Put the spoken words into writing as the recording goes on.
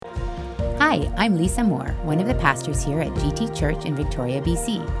Hi, I'm Lisa Moore, one of the pastors here at GT Church in Victoria,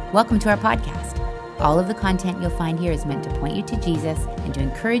 BC. Welcome to our podcast. All of the content you'll find here is meant to point you to Jesus and to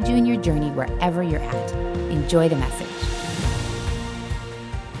encourage you in your journey wherever you're at. Enjoy the message.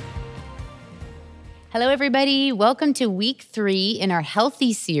 Hello, everybody. Welcome to week 3 in our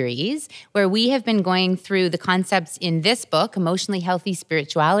Healthy series, where we have been going through the concepts in this book, Emotionally Healthy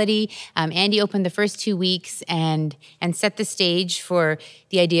Spirituality. Andy opened the first 2 weeks and set the stage for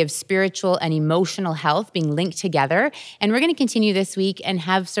the idea of spiritual and emotional health being linked together. And we're going to continue this week and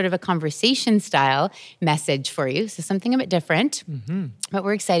have sort of a conversation-style message for you, so something a bit different. But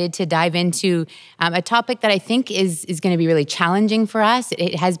we're excited to dive into a topic that I think is going to be really challenging for us.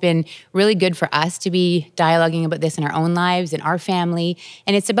 It has been really good for us to be dialoguing about this in our own lives, in our family.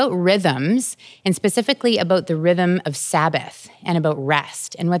 And it's about rhythms, and specifically about the rhythm of Sabbath and about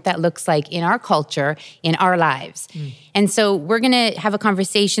rest and what that looks like in our culture, in our lives. And so we're going to have a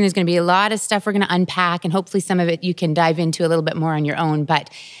conversation. There's going to be a lot of stuff we're going to unpack, and hopefully some of it you can dive into a little bit more on your own. But,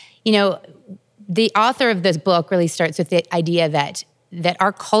 you know, the author of this book really starts with the idea that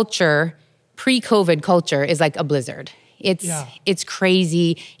our culture, pre-COVID culture, is like a blizzard. It's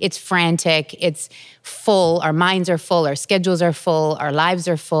crazy, it's frantic, it's full, our minds are full, our schedules are full, our lives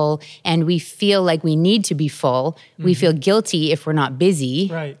are full, and we feel like we need to be full. We feel guilty if we're not busy.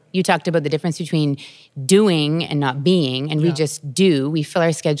 Right. You talked about the difference between doing and not being, and we just do. We fill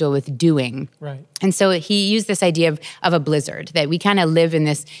our schedule with doing. Right. And so he used this idea of a blizzard, that we kind of live in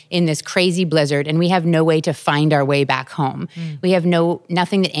this crazy blizzard, and we have no way to find our way back home. We have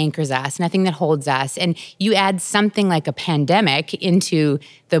nothing that anchors us, nothing that holds us. And you add something like a pandemic into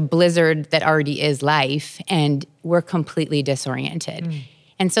the blizzard that already is life, and we're completely disoriented.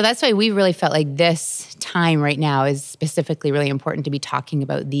 And so that's why we really felt like this time right now is specifically really important to be talking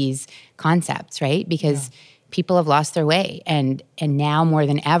about these concepts, right? Because people have lost their way. And now more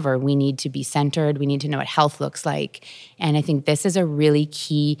than ever, we need to be centered. We need to know what health looks like. And I think this is a really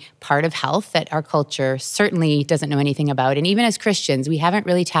key part of health that our culture certainly doesn't know anything about. And even as Christians, we haven't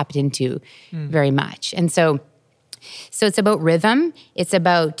really tapped into very much. And so it's about rhythm. It's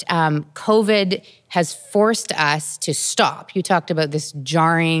about COVID has forced us to stop. You talked about this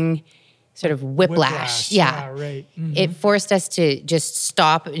jarring sort of whiplash. Yeah, right. It forced us to just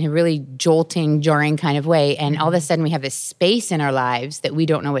stop in a really jolting, jarring kind of way. And all of a sudden we have this space in our lives that we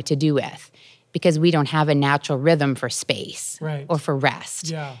don't know what to do with because we don't have a natural rhythm for space or for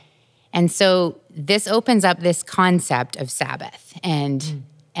rest. Yeah. And so this opens up this concept of Sabbath. And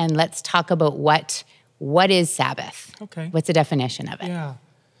let's talk about what is Sabbath? Okay. What's the definition of it? Yeah.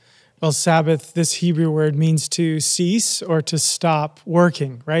 Well, Sabbath, this Hebrew word means to cease or to stop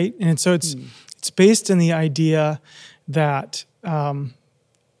working, right? And so it's based in the idea that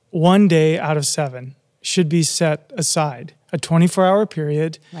 1 day out of 7 should be set aside, a 24-hour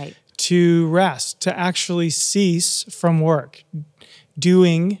period to rest, to actually cease from work,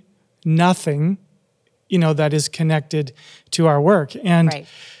 doing nothing, that is connected to our work. And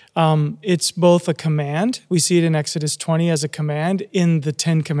it's both a command. We see it in Exodus 20 as a command in the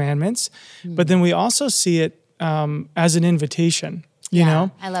 10 Commandments, but then we also see it as an invitation, you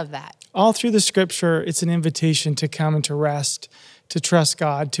know? I love that. All through the scripture, it's an invitation to come and to rest, to trust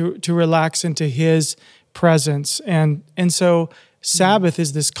God, to relax into His presence. And so Sabbath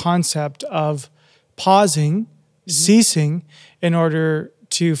is this concept of pausing, ceasing, in order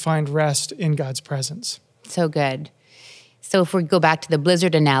to find rest in God's presence. So good. So if we go back to the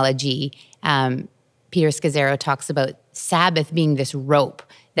blizzard analogy, Peter Scazzero talks about Sabbath being this rope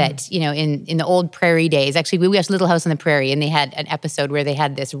that, in the old prairie days, actually we watched Little House on the Prairie, and they had an episode where they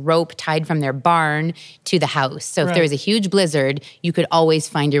had this rope tied from their barn to the house. So if there was a huge blizzard, you could always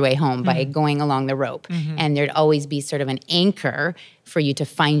find your way home by going along the rope. And there'd always be sort of an anchor for you to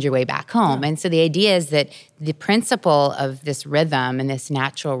find your way back home. And so the idea is that the principle of this rhythm and this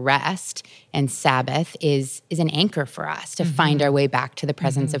natural rest and Sabbath is an anchor for us to find our way back to the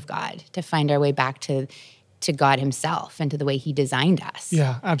presence of God, to find our way back to God Himself and to the way He designed us.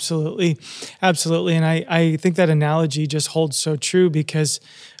 Yeah, absolutely. Absolutely. And I think that analogy just holds so true because,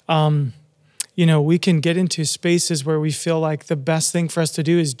 we can get into spaces where we feel like the best thing for us to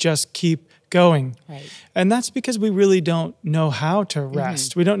do is just keep going. Right. And that's because we really don't know how to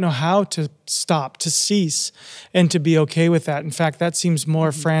rest. We don't know how to stop, to cease, and to be okay with that. In fact, that seems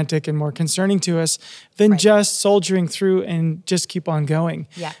more frantic and more concerning to us than just soldiering through and just keep on going.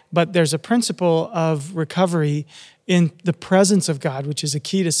 Yeah. But there's a principle of recovery in the presence of God, which is a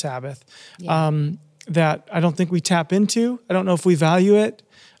key to Sabbath, that I don't think we tap into. I don't know if we value it.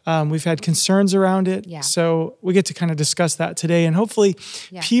 We've had concerns around it. Yeah. So we get to kind of discuss that today. And hopefully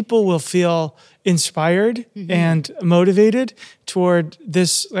Yeah. people will feel inspired and motivated toward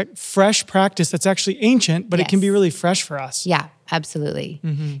this like fresh practice that's actually ancient, but it can be Yes. really fresh for us. Yeah, absolutely.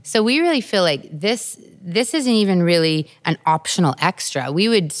 So we really feel like this isn't even really an optional extra. We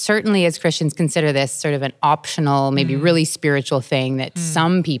would certainly as Christians consider this sort of an optional, maybe really spiritual thing that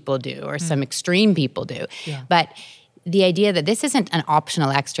some people do or some extreme people do. Yeah. But the idea that this isn't an optional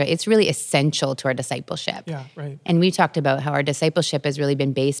extra, it's really essential to our discipleship. Yeah, right. And we talked about how our discipleship has really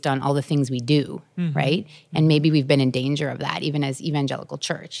been based on all the things we do, right? And maybe we've been in danger of that, even as evangelical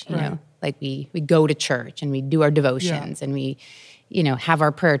church, you know? Like we go to church and we do our devotions and we, have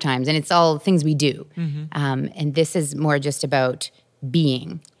our prayer times, and it's all things we do. And this is more just about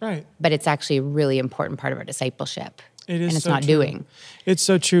being. Right. But it's actually a really important part of our discipleship. It is and it's so not true. doing. It's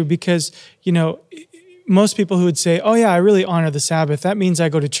so true because, most people who would say, oh yeah, I really honor the Sabbath, that means I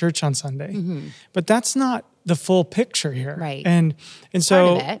go to church on Sunday. But that's not the full picture here. Right. And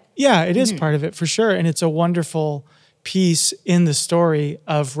so, Part of it. yeah, it is part of it for sure. And it's a wonderful piece in the story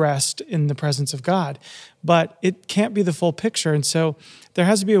of rest in the presence of God. But it can't be the full picture. And so there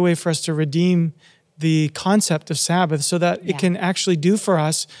has to be a way for us to redeem the concept of Sabbath so that it can actually do for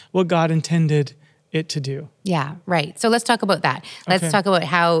us what God intended it to do. Yeah, right. So let's talk about that. Let's talk about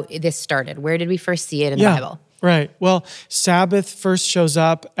how this started. Where did we first see it in the Bible? Right. Well, Sabbath first shows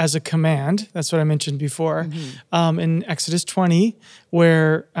up as a command. That's what I mentioned before in Exodus 20,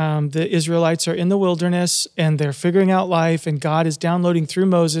 where the Israelites are in the wilderness and they're figuring out life, and God is downloading through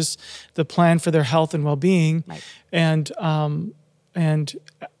Moses the plan for their health and well-being. Right. And in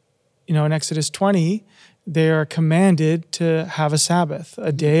Exodus 20, they are commanded to have a Sabbath,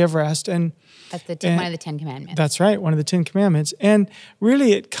 a day of rest, and that's one of the 10 Commandments. That's right, one of the 10 Commandments. And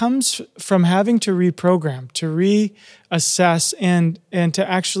really it comes from having to reprogram, to reassess, and to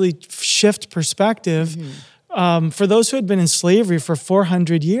actually shift perspective for those who had been in slavery for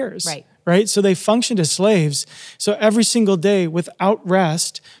 400 years. Right? So they functioned as slaves. So every single day without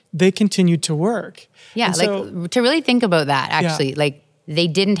rest, they continued to work. Yeah, to really think about that, actually, they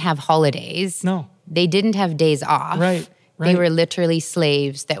didn't have holidays. No. They didn't have days off. Right. They were literally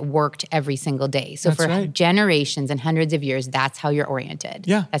slaves that worked every single day. So That's for generations and hundreds of years, that's how you're oriented.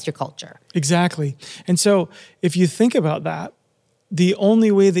 Yeah. That's your culture. Exactly. And so if you think about that, the only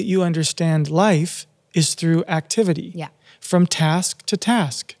way that you understand life is through activity. Yeah. From task to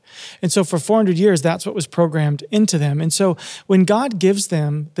task. And so for 400 years, that's what was programmed into them. And so when God gives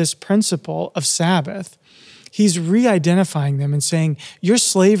them this principle of Sabbath, He's re-identifying them and saying, your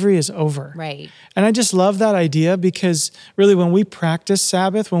slavery is over. Right. And I just love that idea because really when we practice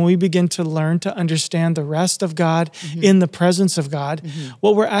Sabbath, when we begin to learn to understand the rest of God in the presence of God,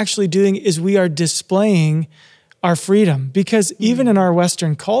 what we're actually doing is we are displaying our freedom. Because even in our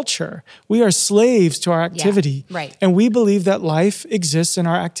Western culture, we are slaves to our activity. Yeah, right. And we believe that life exists in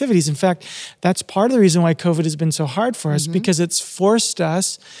our activities. In fact, that's part of the reason why COVID has been so hard for us, because it's forced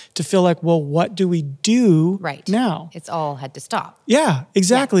us to feel like, well, what do we do now? It's all had to stop. Yeah,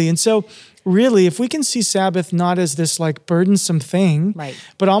 exactly. And so really, if we can see Sabbath not as this like burdensome thing,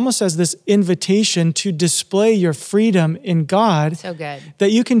 but almost as this invitation to display your freedom in God, so good.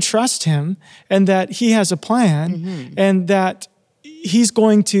 That you can trust Him and that He has a plan and that He's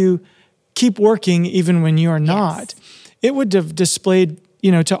going to keep working even when you are not. It would have displayed,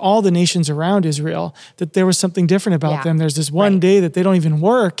 to all the nations around Israel that there was something different about them. There's this one day that they don't even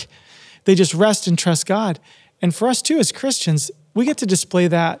work. They just rest and trust God. And for us too, as Christians, we get to display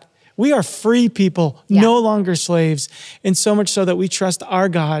that. We are free people, no longer slaves, and so much so that we trust our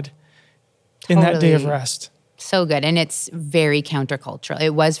God in that day of rest. So good. And it's very countercultural.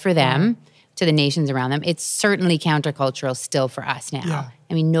 It was for them, to the nations around them. It's certainly countercultural still for us now. Yeah.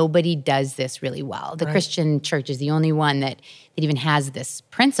 I mean, nobody does this really well. The Christian church is the only one that even has this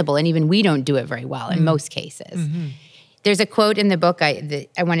principle, and even we don't do it very well in most cases. There's a quote in the book that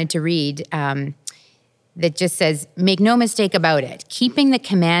I wanted to read that just says, make no mistake about it, keeping the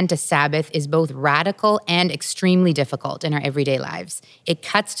command to Sabbath is both radical and extremely difficult in our everyday lives. It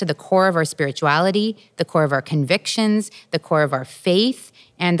cuts to the core of our spirituality, the core of our convictions, the core of our faith,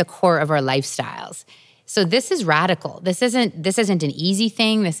 and the core of our lifestyles. So this is radical. This isn't an easy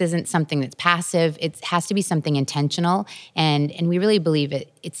thing. This isn't something that's passive. It has to be something intentional. And we really believe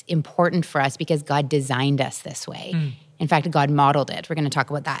it's important for us because God designed us this way. In fact, God modeled it. We're going to talk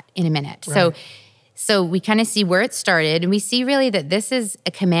about that in a minute. So we kind of see where it started, and we see really that this is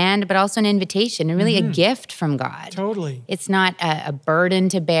a command, but also an invitation and really a gift from God. Totally. It's not a burden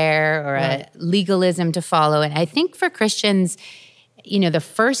to bear or a legalism to follow. And I think for Christians, the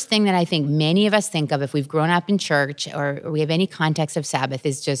first thing that I think many of us think of if we've grown up in church or we have any context of Sabbath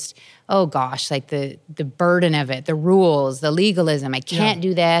is just, oh gosh, like the burden of it, the rules, the legalism. I can't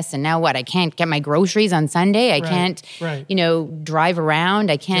do this. And now what? I can't get my groceries on Sunday. I can't, drive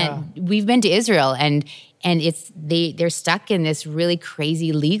around. I can't. We've been to Israel and they're stuck in this really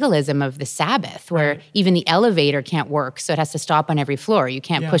crazy legalism of the Sabbath where even the elevator can't work. So it has to stop on every floor. You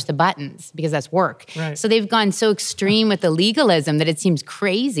can't push the buttons because that's work. Right. So they've gone so extreme with the legalism that it seems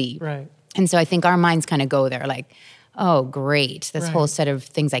crazy. Right. And so I think our minds kind of go there like, oh, great. This whole set of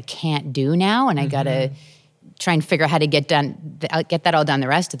things I can't do now. And I got to try and figure out how to get that all done the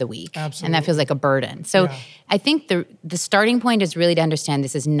rest of the week. Absolutely. And that feels like a burden. So I think the starting point is really to understand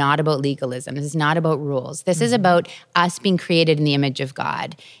this is not about legalism. This is not about rules. This is about us being created in the image of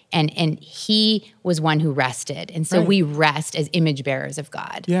God. And he was one who rested. And so we rest as image bearers of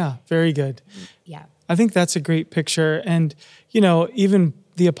God. Yeah, very good. Yeah. I think that's a great picture. And, even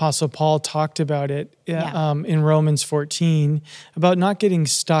the Apostle Paul talked about it in Romans 14, about not getting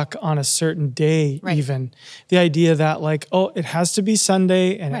stuck on a certain day even. The idea that like, it has to be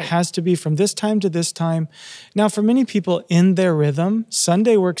Sunday and it has to be from this time to this time. Now, for many people in their rhythm,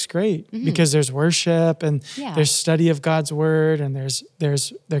 Sunday works great because there's worship and there's study of God's word and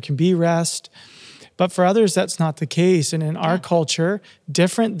there can be rest. But for others, that's not the case. And in our culture,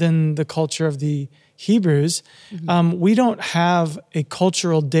 different than the culture of the Hebrews, we don't have a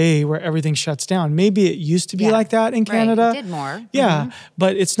cultural day where everything shuts down. Maybe it used to be like that in Canada. It did more. Yeah,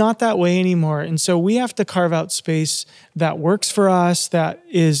 but it's not that way anymore. And so we have to carve out space that works for us, that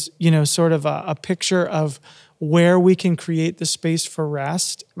is, sort of a picture of where we can create the space for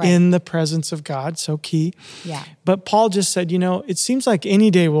rest in the presence of God, so key. Yeah. But Paul just said, it seems like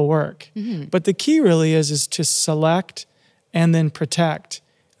any day will work. But the key really is to select and then protect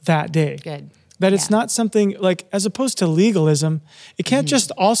that day. Good. That it's not something like, as opposed to legalism, it can't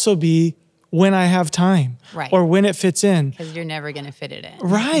just also be when I have time or when it fits in. Because you're never going to fit it in.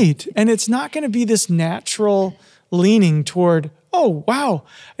 Right. And it's not going to be this natural leaning toward, oh, wow,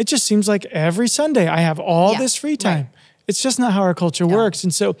 it just seems like every Sunday I have all this free time. It's just not how our culture works.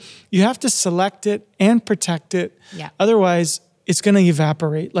 And so you have to select it and protect it. Yeah. Otherwise, it's going to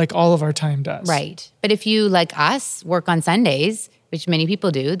evaporate like all of our time does. Right. But if you, like us, work on Sundays, which many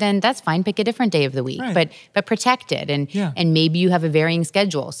people do, then that's fine. Pick a different day of the week, but protect it. And maybe you have a varying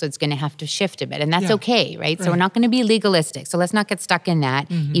schedule, so it's going to have to shift a bit. And that's okay, right? So we're not going to be legalistic. So let's not get stuck in that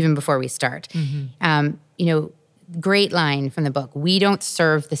even before we start. Great line from the book. We don't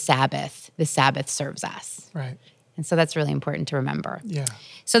serve the Sabbath serves us. Right. And so that's really important to remember. Yeah.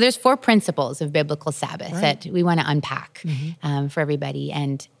 So there's 4 principles of biblical Sabbath that we want to unpack for everybody.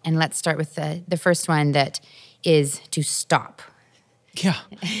 And let's start with the first one, that is to stop. Yeah,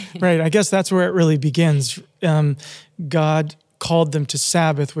 right. I guess that's where it really begins. God called them to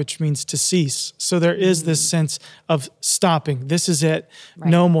Sabbath, which means to cease. So there is this sense of stopping. This is it.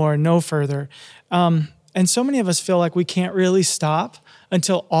 No more, no further. And so many of us feel like we can't really stop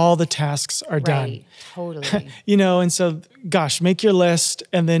until all the tasks are done. Totally. And so, gosh, make your list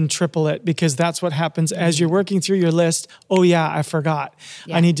and then triple it, because that's what happens as you're working through your list. Oh yeah, I forgot.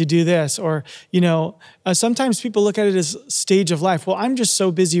 I need to do this. Or, sometimes people look at it as stage of life. Well, I'm just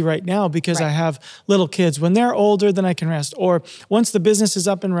so busy right now because I have little kids. When they're older, then I can rest. Or once the business is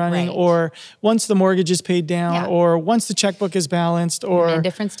up and running, or once the mortgage is paid down, or once the checkbook is balanced, or in a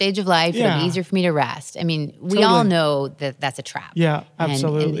different stage of life, it'll be easier for me to rest. I mean, we all know that that's a trap. Yeah,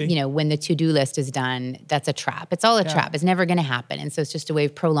 absolutely. And when the to-do list is done, that's a trap. It's all a trap. It's never going to happen. And so it's just a way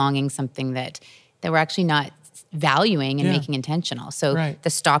of prolonging something that we're actually not valuing and making intentional. So the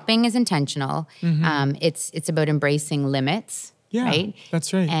stopping is intentional. It's about embracing limits, right?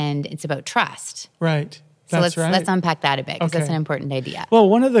 That's right. And it's about trust. Right. So let's unpack that a bit, because that's an important idea. Well,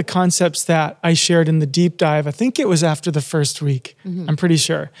 one of the concepts that I shared in the deep dive, I think it was after the first week, I'm pretty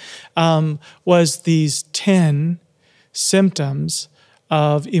sure, was these 10 symptoms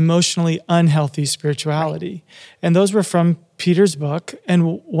of emotionally unhealthy spirituality. And those were from Peter's book.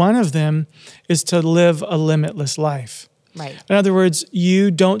 And one of them is to live a limitless life. Right. In other words, you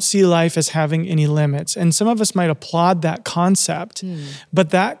don't see life as having any limits. And some of us might applaud that concept, but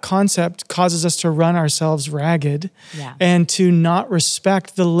that concept causes us to run ourselves ragged and to not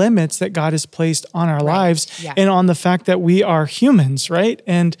respect the limits that God has placed on our lives and on the fact that we are humans, right?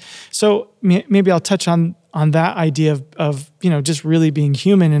 And so maybe I'll touch on that idea of just really being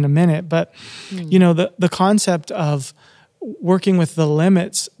human in a minute. But, the concept of working with the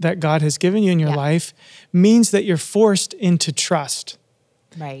limits that God has given you in your life means that you're forced into trust.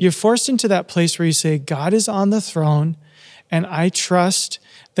 Right. You're forced into that place where you say, God is on the throne, and I trust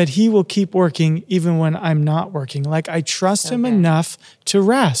that he will keep working even when I'm not working. Like I trust him enough to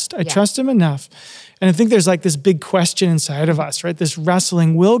rest. I trust him enough. And I think there's like this big question inside of us, right? This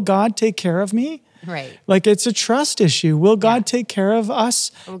wrestling, will God take care of me? Right. Like it's a trust issue. Will God take care of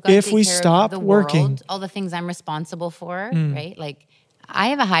us if we stop working? World, all the things I'm responsible for, right? Like I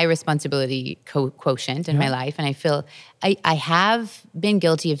have a high responsibility quotient in my life. And I feel I have been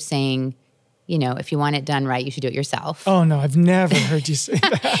guilty of saying, you know, if you want it done right, you should do it yourself. Oh, no, I've never heard you say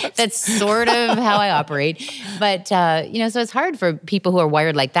that. That's sort of how I operate. But, you know, so it's hard for people who are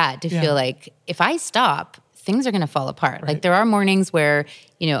wired like that to feel like if I stop, things are going to fall apart. Right. Like there are mornings where,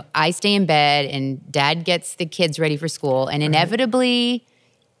 you know, I stay in bed and dad gets the kids ready for school. And inevitably,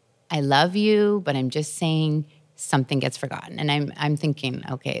 I love you, but I'm just saying something gets forgotten. And I'm thinking,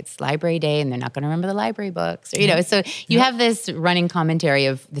 okay, it's library day and they're not going to remember the library books. Or, you know, so you have this running commentary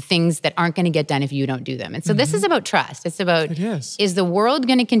of the things that aren't going to get done if you don't do them. And so this is about trust. It's about, is the world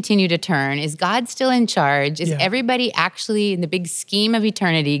going to continue to turn? Is God still in charge? Is everybody actually in the big scheme of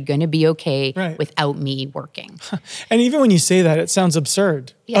eternity going to be okay without me working? And even when you say that, it sounds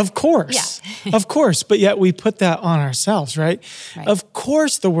absurd. Yeah. Of course. Yeah. Of course. But yet we put that on ourselves, right? Of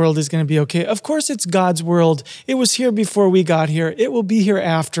course the world is going to be okay. Of course it's God's world. It was here before we got here. It will be here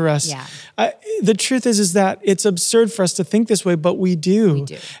after us. Yeah. The truth is that it's absurd for us to think this way, but we do. We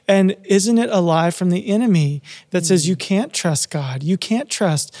do. And isn't it a lie from the enemy that says you can't trust God? You can't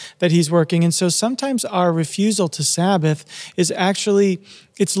trust that he's working. And so sometimes our refusal to Sabbath is actually,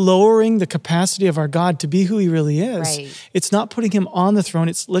 it's lowering the capacity of our God to be who he really is. Right. It's not putting him on the throne.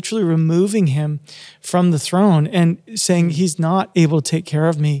 It's literally removing him from the throne and saying he's not able to take care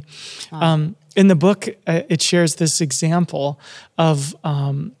of me. Wow. In the book, it shares this example of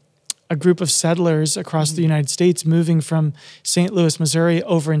a group of settlers across the United States moving from St. Louis, Missouri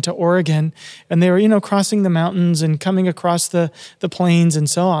over into Oregon. And they were, you know, crossing the mountains and coming across the plains and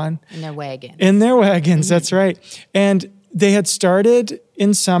so on. In their wagons. In their wagons, that's right. And they had started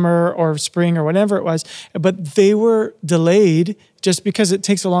in summer or spring or whatever it was, but they were delayed just because it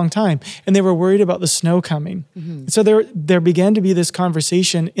takes a long time. And they were worried about the snow coming. So there began to be this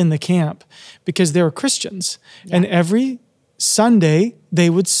conversation in the camp because they were Christians. And every Sunday,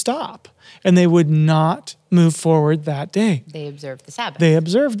 they would stop and they would not move forward that day. They observed the Sabbath. They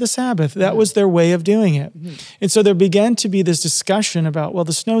observed the Sabbath. That was their way of doing it. And so there began to be this discussion about, well,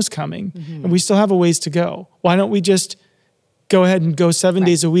 the snow's coming and we still have a ways to go. Why don't we just go ahead and go 7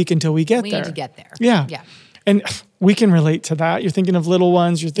 days a week until we get there? We need to get there. Yeah. And we can relate to that. You're thinking of little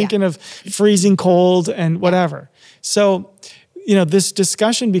ones. You're thinking of freezing cold and whatever. So, you know, this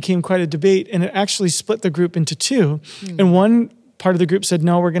discussion became quite a debate, and it actually split the group into two. And one part of the group said,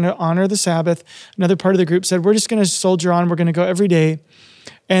 no, we're going to honor the Sabbath. Another part of the group said, we're just going to soldier on. We're going to go every day.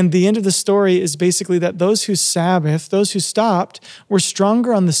 And the end of the story is basically that those who Sabbath, those who stopped, were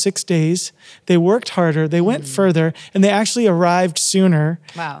stronger on the 6 days. They worked harder. They went further, and they actually arrived sooner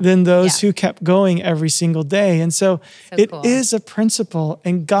than those who kept going every single day. And so it is a principle,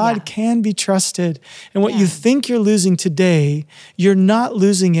 and God can be trusted. And what you think you're losing today, you're not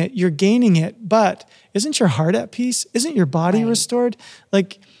losing it. You're gaining it. But isn't your heart at peace? Isn't your body restored?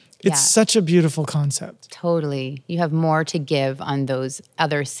 Like, it's such a beautiful concept. Totally. You have more to give on those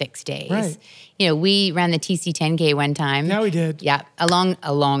other 6 days. Right. You know, we ran the TC 10K one time. Yeah, we did. Yeah, a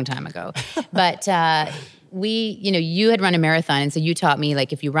long time ago. But you had run a marathon, and so you taught me,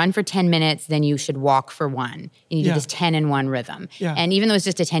 like, if you run for 10 minutes, then you should walk for one. And you do this 10 in 1 rhythm. Yeah. And even though it's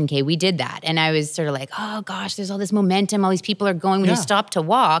just a 10K, we did that. And I was sort of like, oh gosh, there's all this momentum. All these people are going. When you stop to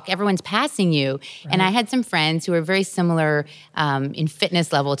walk, everyone's passing you. Right. And I had some friends who were very similar in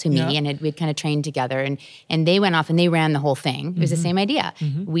fitness level to me, and we'd kind of trained together. And they went off and they ran the whole thing. It was the same idea.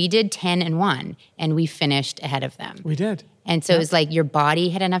 We did 10 and 1, and we finished ahead of them. We did. And so it was like your body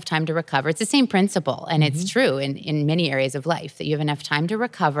had enough time to recover. It's the same principle. And it's true in many areas of life that you have enough time to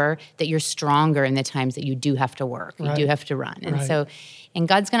recover, that you're stronger in the times that you do have to work, you do have to run. And and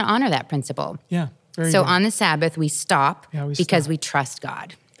God's going to honor that principle. Yeah. So on the Sabbath, we stop because we trust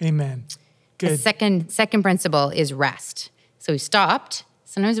God. Amen. Good. The second principle is rest. So we stopped.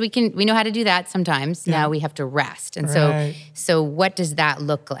 Sometimes we know how to do that sometimes. Now we have to rest. And so what does that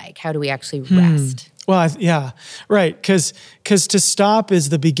look like? How do we actually rest? Well, right. Because to stop is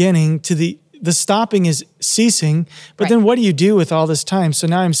the beginning. The stopping is ceasing. But then what do you do with all this time? So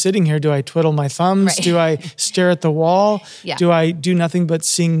now I'm sitting here. Do I twiddle my thumbs? Do I stare at the wall? Do I do nothing but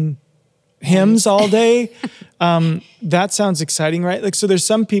sing hymns all day? That sounds exciting, right? Like, so there's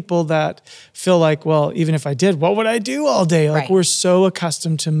some people that feel like, well, even if I did, what would I do all day? Like, we're so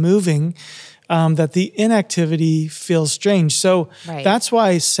accustomed to moving that the inactivity feels strange. So that's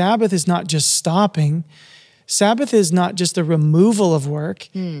why Sabbath is not just stopping. Sabbath is not just the removal of work,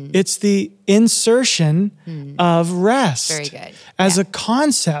 it's the insertion of rest. Very good. As a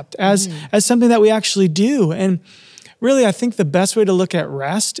concept, as something that we actually do. And really, I think the best way to look at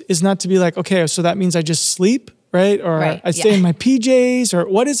rest is not to be like, okay, so that means I just sleep, right? Or I stay in my PJs, or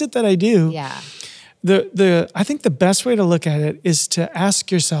what is it that I do? Yeah. I think the best way to look at it is to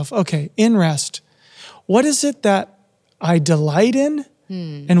ask yourself, okay, in rest, what is it that I delight in?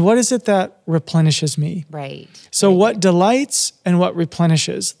 And what is it that replenishes me? Right. So what delights and what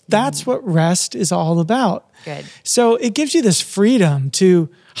replenishes, that's what rest is all about. Good. So it gives you this freedom to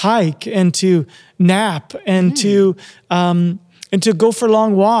hike and to nap and to go for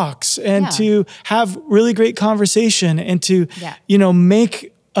long walks and to have really great conversation and to,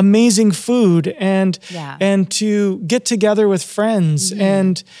 make amazing food and to get together with friends.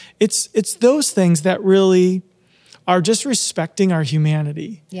 And it's those things that really are just respecting our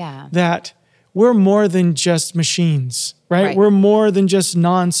humanity. Yeah. That we're more than just machines, right? We're more than just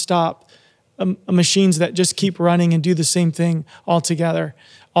nonstop machines that just keep running and do the same thing all together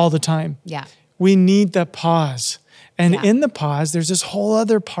all the time. Yeah. We need the pause. And in the pause, there's this whole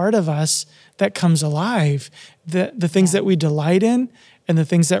other part of us that comes alive, the things that we delight in and the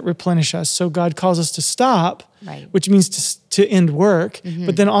things that replenish us. So God calls us to stop, which means to end work,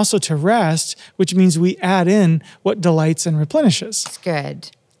 but then also to rest, which means we add in what delights and replenishes. That's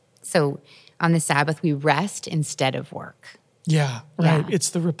good. So on the Sabbath, we rest instead of work. Yeah, right. Yeah.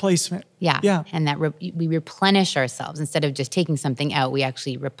 It's the replacement. Yeah. And that we replenish ourselves. Instead of just taking something out, we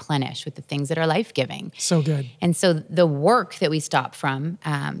actually replenish with the things that are life-giving. So good. And so the work that we stop from,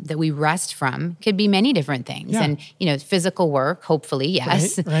 that we rest from, could be many different things. Yeah. And, physical work, hopefully,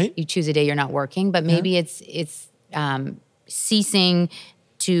 yes. Right. You choose a day you're not working, but maybe it's ceasing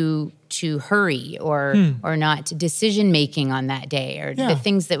to hurry or not decision making on that day, or the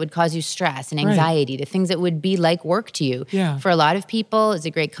things that would cause you stress and anxiety, the things that would be like work to you. Yeah. For a lot of people, it's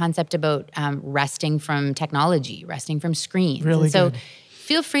a great concept about resting from technology, resting from screens. Really and so good.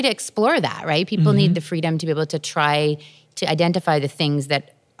 feel free to explore that, right? People need the freedom to be able to try to identify the things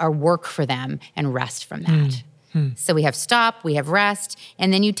that are work for them and rest from that. So we have stop, we have rest,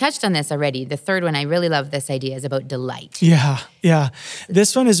 and then you touched on this already. The third one, I really love this idea, is about delight. Yeah.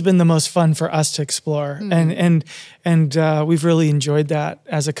 This one has been the most fun for us to explore, and we've really enjoyed that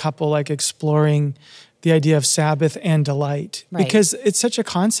as a couple, like exploring the idea of Sabbath and delight, because it's such a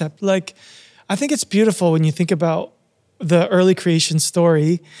concept. Like, I think it's beautiful when you think about the early creation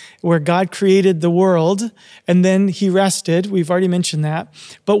story where God created the world and then he rested. We've already mentioned that.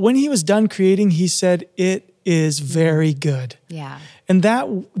 But when he was done creating, he said, "It is very good." Yeah. And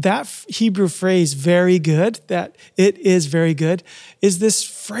that Hebrew phrase, very good, that it is very good, is this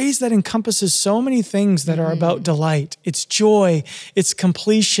phrase that encompasses so many things that are about delight. It's joy, it's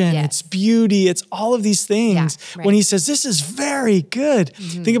completion, it's beauty, it's all of these things. When he says, this is very good,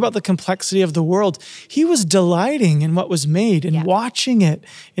 think about the complexity of the world. He was delighting in what was made and watching it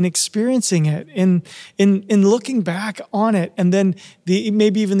and experiencing it and in looking back on it, and then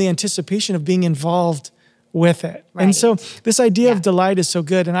maybe even the anticipation of being involved with it. And so this idea of delight is so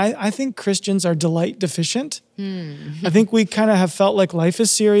good. And I think Christians are delight deficient. I think we kind of have felt like life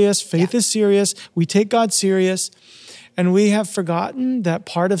is serious, faith is serious, we take God serious, and we have forgotten that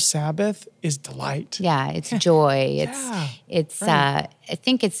part of Sabbath is delight. Yeah, it's joy. It's I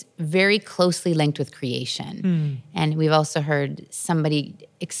think it's very closely linked with creation. And we've also heard somebody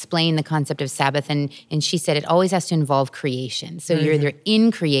explain the concept of Sabbath, and she said it always has to involve creation. So you're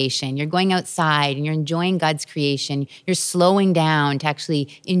in creation, you're going outside and you're enjoying God's creation. You're slowing down to actually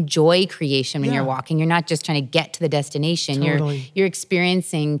enjoy creation when you're walking. You're not just trying to get to the destination. Totally. You're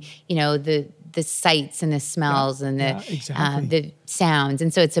experiencing, the sights and the smells and the sounds.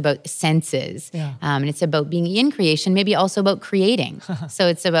 And so it's about senses. And it's about being in creation, maybe also about creating. So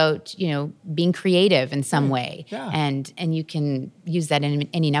it's about, being creative in some way. And you can use that in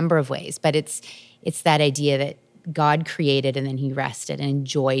any number of ways. But it's that idea that God created and then he rested and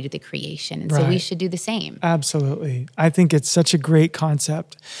enjoyed the creation. And so we should do the same. Absolutely. I think it's such a great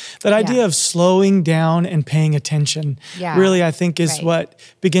concept. That idea of slowing down and paying attention really, I think, is what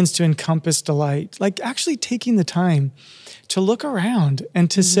begins to encompass delight. Like actually taking the time to look around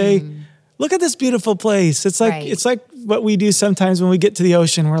and to say, look at this beautiful place. It's like what we do sometimes when we get to the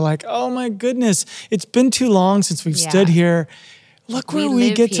ocean. We're like, oh my goodness, it's been too long since we've stood here. Look where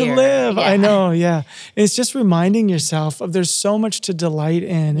we get to live. I know, It's just reminding yourself of there's so much to delight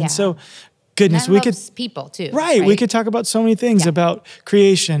in. And so, goodness, we could people too. Right. We could talk about so many things about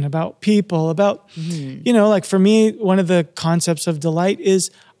creation, about people, about, like for me, one of the concepts of delight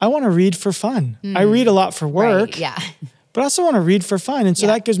is I want to read for fun. I read a lot for work. but I also want to read for fun. And so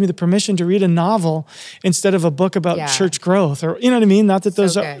Yeah. that gives me the permission to read a novel instead of a book about Yeah. church growth, or, you know what I mean? Not that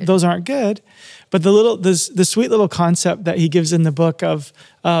those good. those aren't good, but the sweet little concept that he gives in the book of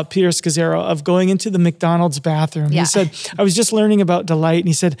Peter Scazzaro of going into the McDonald's bathroom. Yeah. He said, I was just learning about delight. And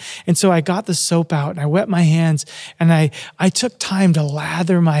he said, and so I got the soap out and I wet my hands and I took time to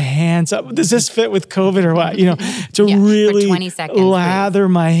lather my hands up. Does this fit with COVID or what? You know, to Yeah, for really 20 seconds, lather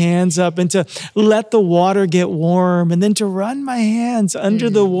my hands up and to let the water get warm and then to run my hands under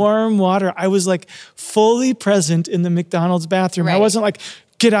the warm water. I was like fully present in the McDonald's bathroom. I Right. wasn't like,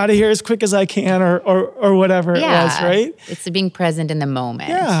 get out of here as quick as I can or whatever it was, right? It's being present in the moment.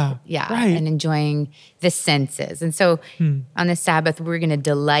 Yeah, right. And enjoying the senses. And so on the Sabbath, we're going to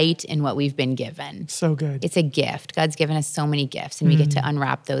delight in what we've been given. So good. It's a gift. God's given us so many gifts, and we get to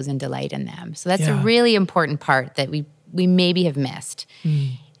unwrap those and delight in them. So that's a Yeah. really important part that we maybe have missed.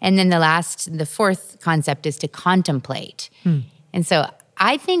 And then the fourth concept is to contemplate. And so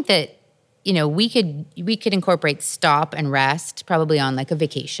I think that, you know, we could incorporate stop and rest probably on like a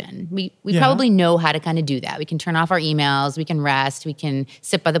vacation. We Yeah. probably know how to kind of do that. We can turn off our emails, we can rest, we can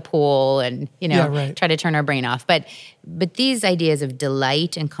sit by the pool and, you know, Yeah, right. try to turn our brain off. But these ideas of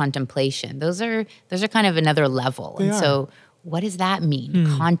delight and contemplation, those are kind of another level. They and are. so what does that mean?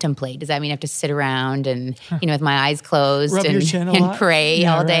 Contemplate. Does that mean I have to sit around and, you know, with my eyes closed Rub your chin a and lot? pray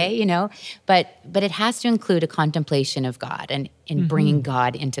Yeah, all day, right. you know? But it has to include a contemplation of God and bringing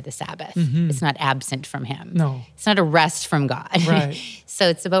God into the Sabbath. It's not absent from him. No. It's not a rest from God. Right. So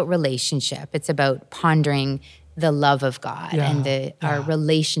it's about relationship. It's about pondering the love of God Yeah, and our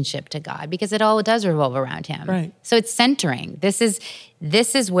relationship to God, because it all does revolve around him. Right. So it's centering. This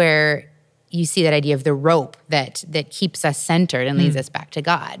is where you see that idea of the rope that keeps us centered and leads us back to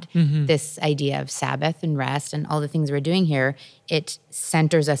God. This idea of Sabbath and rest and all the things we're doing here, it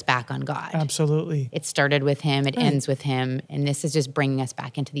centers us back on God. Absolutely. It started with him, it ends with him, and this is just bringing us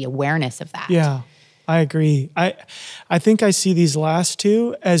back into the awareness of that. Yeah, I agree. I think I see these last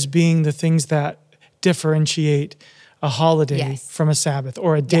two as being the things that differentiate a holiday Yes. from a Sabbath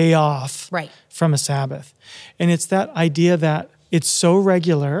or a day off Right. from a Sabbath. And it's that idea that it's so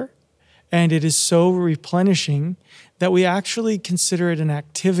regular and it is so replenishing that we actually consider it an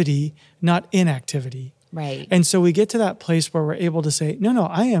activity, not inactivity. Right. And so we get to that place where we're able to say, no,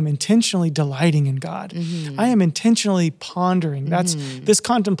 I am intentionally delighting in God. I am intentionally pondering. That's this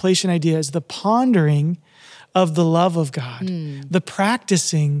contemplation idea is the pondering of the love of God, the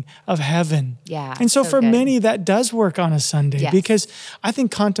practicing of heaven. Yeah, And so so for good. many, that does work on a Sunday Yes. because I think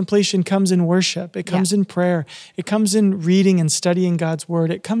contemplation comes in worship. It comes in prayer. It comes in reading and studying God's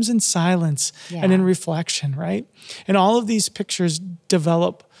word. It comes in silence and in Yeah. reflection, right? And all of these pictures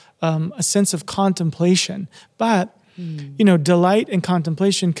develop a sense of contemplation. But, you know, delight and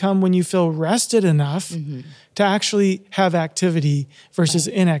contemplation come when you feel rested enough to actually have activity versus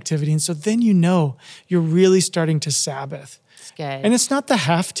inactivity. And so then you know you're really starting to Sabbath. It's good. And it's not the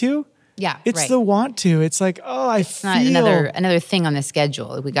have to. Yeah, It's right. the want to. It's like, It's not another thing on the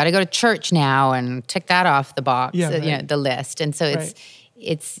schedule. We got to go to church now and tick that off the box, Yeah, you know, right. the list. And so Right.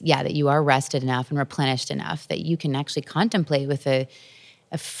 it's that you are rested enough and replenished enough that you can actually contemplate with a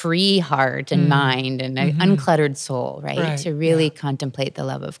free heart and mind and an uncluttered soul, right? Right, To really contemplate the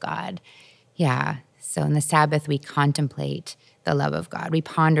love of God. Yeah. So in the Sabbath, we contemplate the love of God. We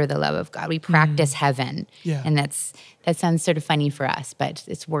ponder the love of God. We practice heaven. Yeah. And that sounds sort of funny for us, but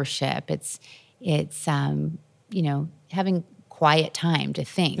it's worship. It's you know, having quiet time to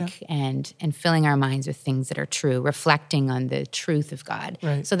think and filling our minds with things that are true, reflecting on the truth of God.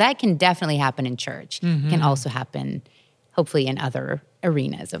 Right. So that can definitely happen in church. It can also happen, hopefully, in other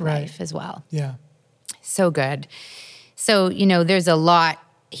arenas of Right. life as well. Yeah. So good. So, you know, there's a lot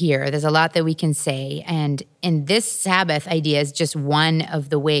here. There's a lot that we can say. And this Sabbath idea is just one of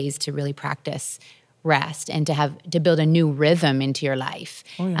the ways to really practice rest and to build a new rhythm into your life.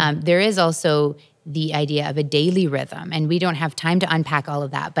 There is also the idea of a daily rhythm, and we don't have time to unpack all of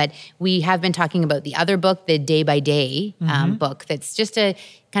that, but we have been talking about the other book, the Day by Day book, that's just a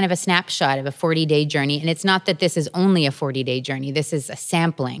kind of a snapshot of a 40-day journey. And it's not that this is only a 40-day journey. This is a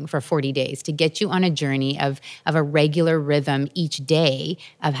sampling for 40 days to get you on a journey of a regular rhythm each day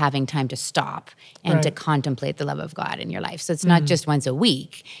of having time to stop and to Right. contemplate the love of God in your life. So it's not just once a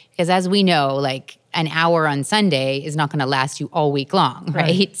week, because as we know, like an hour on Sunday is not going to last you all week long,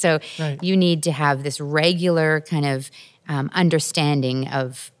 right? So Right. you need to have this regular kind of understanding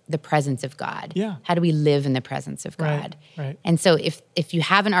of the presence of God. Yeah. How do we live in the presence of Right, God? right. And so if you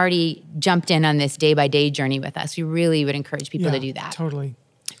haven't already jumped in on this day by day journey with us, we really would encourage people to do that. Totally.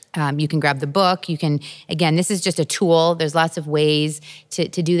 You can grab the book. You can, again, this is just a tool. There's lots of ways to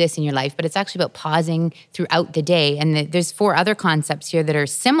do this in your life, but it's actually about pausing throughout the day. And there's 4 other concepts here that are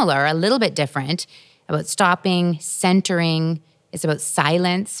similar, a little bit different, about stopping, centering. It's about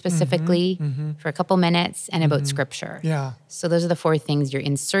silence specifically for a couple minutes, and about scripture. Yeah. So those are the 4 things you're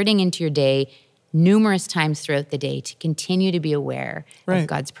inserting into your day numerous times throughout the day to continue to be aware of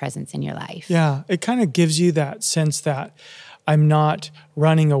God's presence in your life. Yeah. It kind of gives you that sense that I'm not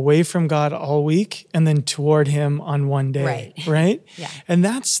running away from God all week and then toward him on one day, right? Yeah. And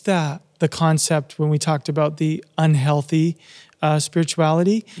that's the concept when we talked about the unhealthy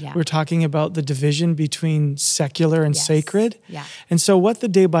spirituality. Yeah. We're talking about the division between secular and sacred. Yeah. And so what the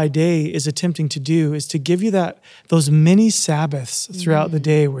day by day is attempting to do is to give you those mini Sabbaths throughout the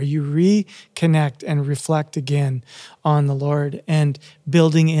day where you reconnect and reflect again on the Lord, and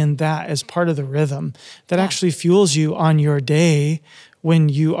building in that as part of the rhythm that actually fuels you on your day when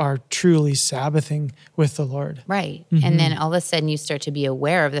you are truly Sabbathing with the Lord. Right. And then all of a sudden you start to be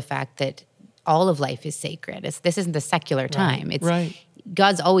aware of the fact that all of life is sacred. This isn't the secular time. It's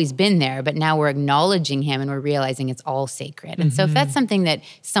God's always been there, but now we're acknowledging him and we're realizing it's all sacred. And so if that's something that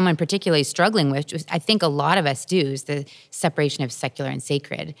someone particularly is struggling with, which I think a lot of us do, is the separation of secular and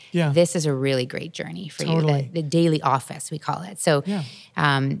sacred. Yeah. This is a really great journey for Totally. you, the daily office, we call it. So,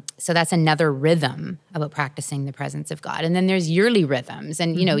 so that's another rhythm about practicing the presence of God. And then there's yearly rhythms.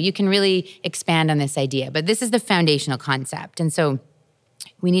 And, you can really expand on this idea, but this is the foundational concept. And so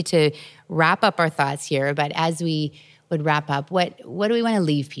we need to wrap up our thoughts here, but as we would wrap up, what do we want to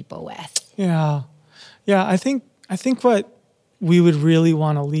leave people with? Yeah. I think what we would really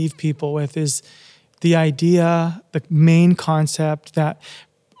want to leave people with is the idea, the main concept that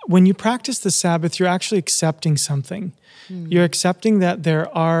when you practice the Sabbath, you're actually accepting something. You're accepting that there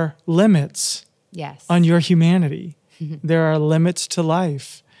are limits on your humanity. There are limits to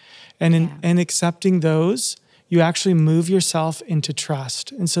life. And in accepting those, you actually move yourself into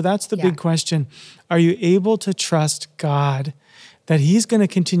trust. And so that's the big question. Are you able to trust God that he's going to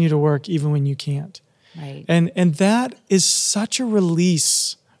continue to work even when you can't? Right. And that is such a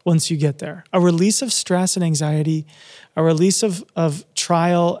release once you get there. A release of stress and anxiety, a release of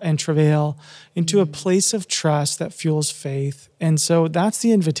trial and travail into a place of trust that fuels faith. And so that's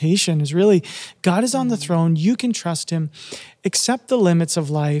the invitation, is really God is on the throne. You can trust him. Accept the limits of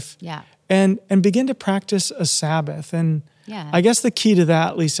life. Yeah. And begin to practice a Sabbath. And I guess the key to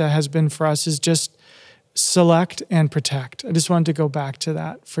that, Lisa, has been for us is just select and protect. I just wanted to go back to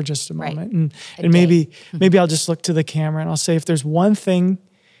that for just a moment. And maybe I'll just look to the camera and I'll say, if there's one thing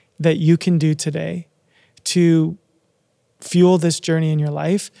that you can do today to fuel this journey in your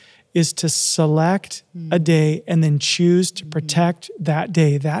life, is to select a day and then choose to protect that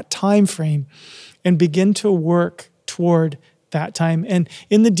day, that time frame, and begin to work toward that time. And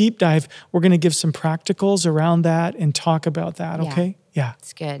in the deep dive, we're going to give some practicals around that and talk about that, okay? Yeah.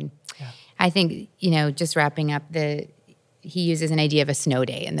 It's good. Yeah. I think, just wrapping up, he uses an idea of a snow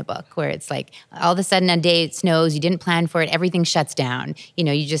day in the book, where it's like all of a sudden a day it snows, you didn't plan for it, everything shuts down.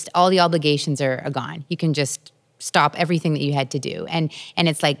 All the obligations are gone. You can just stop everything that you had to do. And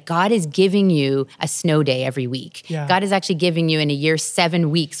it's like God is giving you a snow day every week. Yeah. God is actually giving you in a year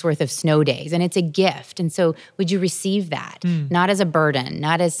 7 weeks worth of snow days. And it's a gift. And so would you receive that? Not as a burden,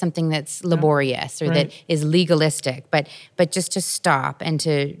 not as something that's laborious or that is legalistic, but just to stop and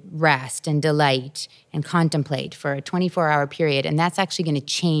to rest and delight and contemplate for a 24-hour period. And that's actually going to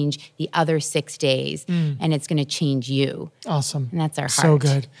change the other 6 days. And it's going to change you. Awesome. And that's our heart. So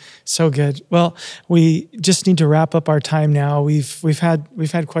good. So good. Well, we just need to wrap up our time now. We've had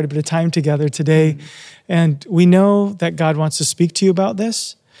quite a bit of time together today. And we know that God wants to speak to you about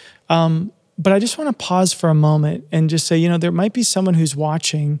this. But I just want to pause for a moment and just say, there might be someone who's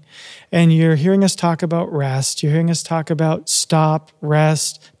watching and you're hearing us talk about rest. You're hearing us talk about stop,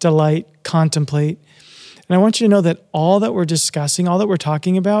 rest, delight, contemplate. And I want you to know that all that we're discussing, all that we're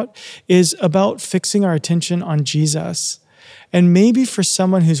talking about is about fixing our attention on Jesus. And maybe for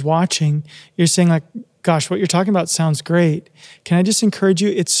someone who's watching, you're saying like, gosh, what you're talking about sounds great. Can I just encourage you?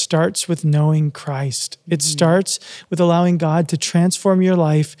 It starts with knowing Christ. It starts with allowing God to transform your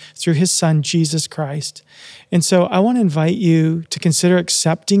life through his son, Jesus Christ. And so I want to invite you to consider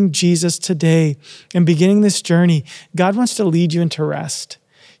accepting Jesus today and beginning this journey. God wants to lead you into rest.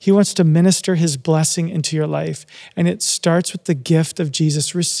 He wants to minister his blessing into your life. And it starts with the gift of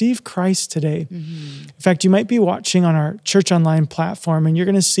Jesus. Receive Christ today. In fact, you might be watching on our Church Online platform, and you're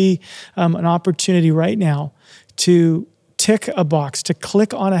going to see an opportunity right now to tick a box, to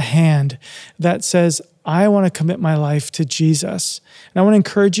click on a hand that says, I want to commit my life to Jesus. And I want to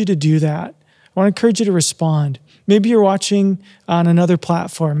encourage you to do that. I want to encourage you to respond. Maybe you're watching on another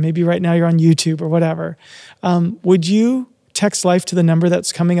platform. Maybe right now you're on YouTube or whatever. Would you text life to the number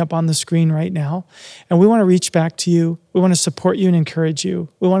that's coming up on the screen right now? And we want to reach back to you. We want to support you and encourage you.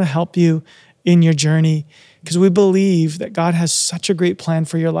 We want to help you in your journey because we believe that God has such a great plan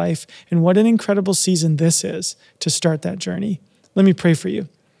for your life. And what an incredible season this is to start that journey. Let me pray for you.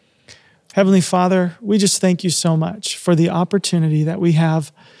 Heavenly Father, we just thank you so much for the opportunity that we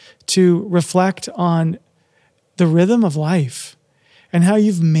have to reflect on the rhythm of life and how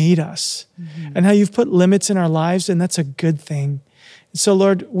you've made us and how you've put limits in our lives, and that's a good thing. So,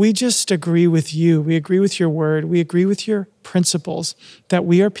 Lord, we just agree with you. We agree with your word. We agree with your principles that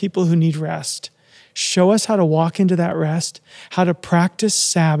we are people who need rest. Show us how to walk into that rest, how to practice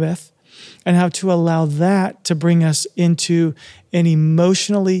Sabbath, and how to allow that to bring us into an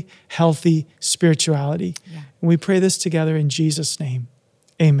emotionally healthy spirituality. Yeah. And we pray this together in Jesus' name.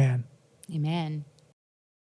 Amen. Amen.